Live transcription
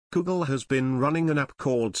Google has been running an app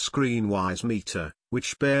called Screenwise Meter,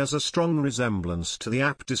 which bears a strong resemblance to the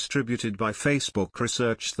app distributed by Facebook.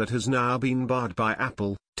 Research that has now been barred by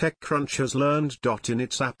Apple. TechCrunch has learned. In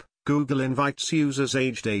its app, Google invites users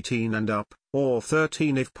aged 18 and up, or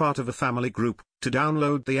 13 if part of a family group, to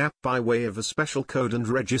download the app by way of a special code and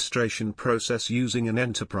registration process using an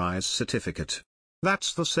enterprise certificate.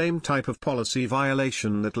 That's the same type of policy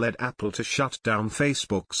violation that led Apple to shut down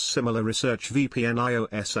Facebook's similar Research VPN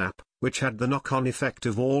iOS app, which had the knock-on effect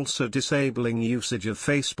of also disabling usage of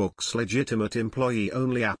Facebook's legitimate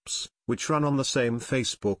employee-only apps, which run on the same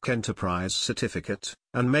Facebook enterprise certificate,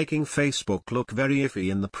 and making Facebook look very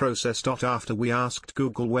iffy in the process. After we asked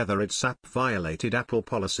Google whether its app violated Apple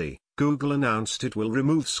policy, Google announced it will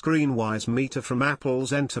remove Screenwise Meter from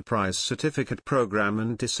Apple's Enterprise Certificate program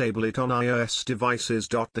and disable it on iOS devices.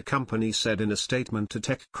 The company said in a statement to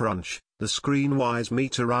TechCrunch, the Screenwise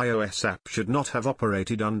Meter iOS app should not have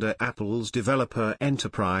operated under Apple's Developer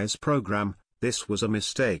Enterprise program. This was a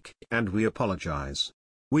mistake, and we apologize.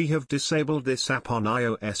 We have disabled this app on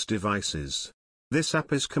iOS devices. This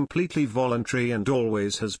app is completely voluntary and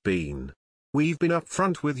always has been. We've been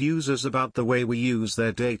upfront with users about the way we use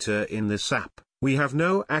their data in this app. We have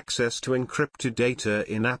no access to encrypted data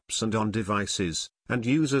in apps and on devices, and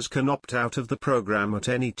users can opt out of the program at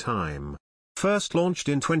any time. First launched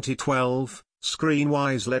in 2012,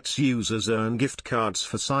 Screenwise lets users earn gift cards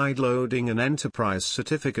for sideloading an enterprise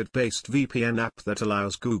certificate-based VPN app that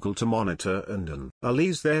allows Google to monitor and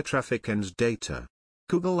analyze their traffic and data.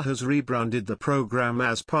 Google has rebranded the program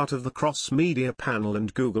as part of the Cross-Media Panel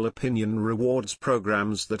and Google Opinion Rewards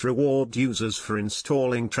programs that reward users for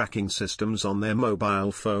installing tracking systems on their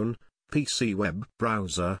mobile phone, PC, web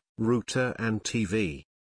browser, router and TV.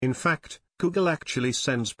 In fact, Google actually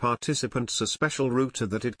sends participants a special router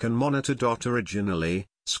that it can monitor. Originally,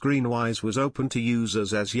 Screenwise was open to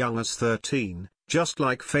users as young as 13, just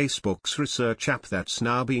like Facebook's Research app that's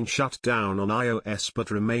now been shut down on iOS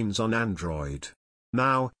but remains on Android.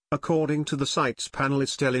 Now, according to the site's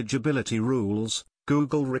panelist eligibility rules,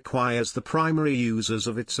 Google requires the primary users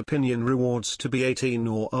of its opinion rewards to be 18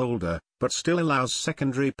 or older, but still allows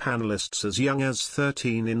secondary panelists as young as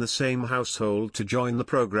 13 in the same household to join the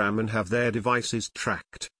program and have their devices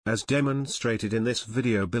tracked, as demonstrated in this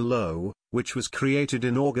video below, which was created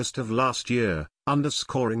in August of last year,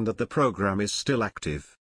 underscoring that the program is still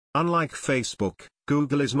active. Unlike Facebook,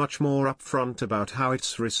 Google is much more upfront about how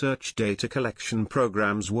its research data collection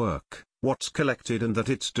programs work, what's collected and that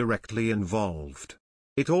it's directly involved.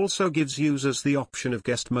 It also gives users the option of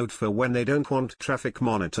guest mode for when they don't want traffic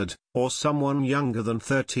monitored, or someone younger than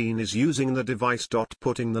 13 is using the device.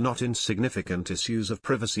 Putting the not insignificant issues of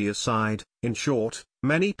privacy aside, in short,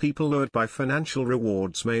 many people lured by financial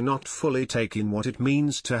rewards may not fully take in what it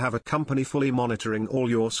means to have a company fully monitoring all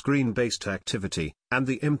your screen-based activity, and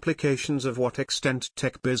the implications of what extent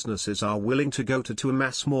tech businesses are willing to go to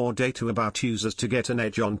amass more data about users to get an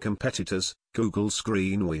edge on competitors. Google's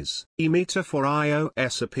Screenwise Meter for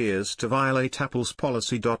iOS appears to violate Apple's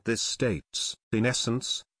policy. This states, in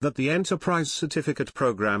essence, that the Enterprise Certificate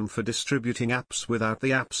program for distributing apps without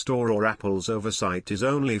the App Store or Apple's oversight is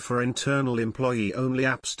only for internal employee-only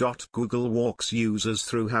apps. Google walks users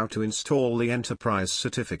through how to install the Enterprise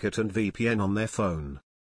Certificate and VPN on their phone.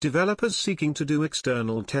 Developers seeking to do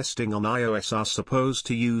external testing on iOS are supposed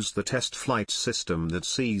to use the test flight system that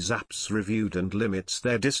sees apps reviewed and limits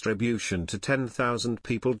their distribution to 10,000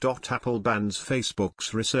 people. Apple bans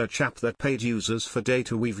Facebook's Research app that paid users for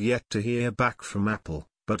data. We've yet to hear back from Apple,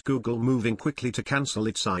 but Google moving quickly to cancel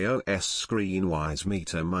its iOS Screenwise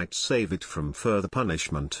Meter might save it from further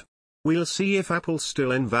punishment. We'll see if Apple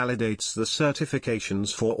still invalidates the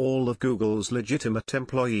certifications for all of Google's legitimate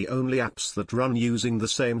employee-only apps that run using the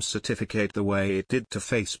same certificate the way it did to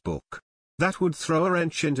Facebook. That would throw a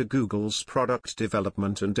wrench into Google's product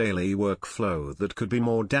development and daily workflow that could be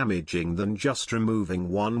more damaging than just removing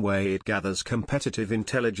one way it gathers competitive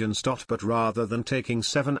intelligence. But rather than taking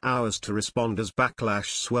 7 hours to respond as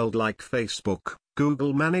backlash swelled like Facebook,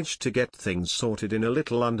 Google managed to get things sorted in a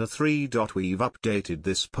little under 3. We've updated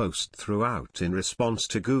this post throughout in response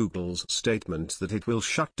to Google's statement that it will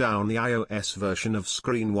shut down the iOS version of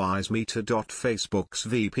Screenwise Meter. Facebook's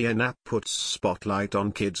VPN app puts spotlight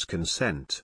on kids' consent.